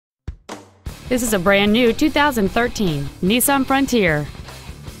This is a brand new 2013 Nissan Frontier.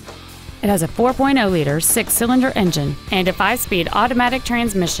 It has a 4.0-liter six-cylinder engine and a 5-speed automatic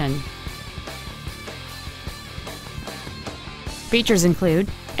transmission. Features include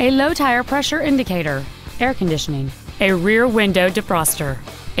a low tire pressure indicator, air conditioning, a rear window defroster,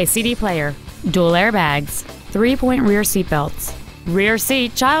 a CD player, dual airbags, 3-point rear seat belts, rear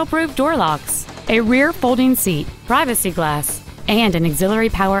seat child-proof door locks, a rear folding seat, privacy glass, and an auxiliary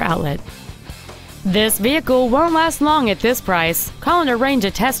power outlet. This vehicle won't last long at this price. Call and arrange a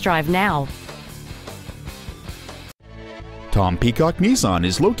test drive now. Tom Peacock Nissan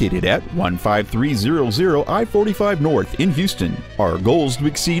is located at 15300 I-45 North in Houston. Our goal is to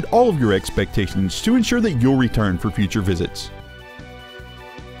exceed all of your expectations to ensure that you'll return for future visits.